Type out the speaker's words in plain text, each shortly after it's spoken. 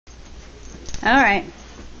All right.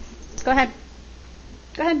 Go ahead.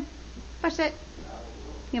 Go ahead. Brush it.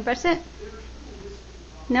 You gonna brush it?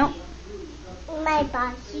 No? My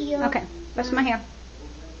brush you. Okay. Brush my hair.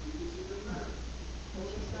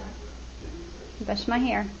 Brush my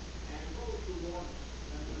hair.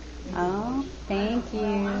 Oh, thank you.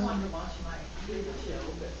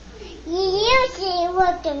 You usually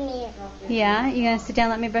look at me. Yeah, you gonna sit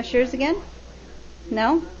down and let me brush yours again?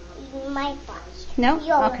 No? My brush. No?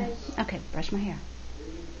 Yours. Okay. Okay, brush my hair.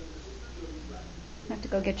 I have to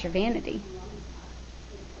go get your vanity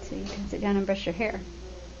so you can sit down and brush your hair.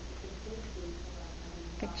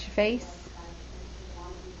 Fix your face.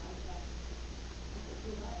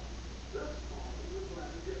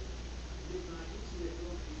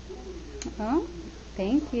 Oh,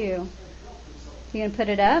 thank you. You gonna put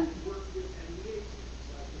it up?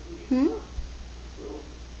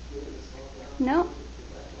 No.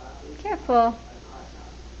 Careful.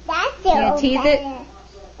 That's You gonna tease it?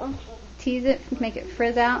 it? Tease it, make it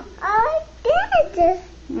frizz out. Oh, that's a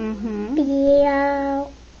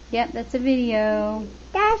video. Yep, that's a video.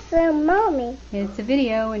 That's a mommy. It's a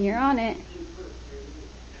video when you're on it.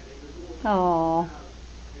 Oh.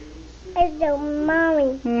 It's a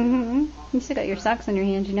mommy. You still got your socks on your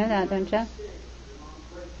hands. You know that, don't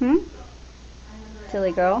you?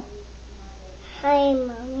 Silly girl. Hi,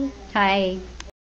 mommy. Hi.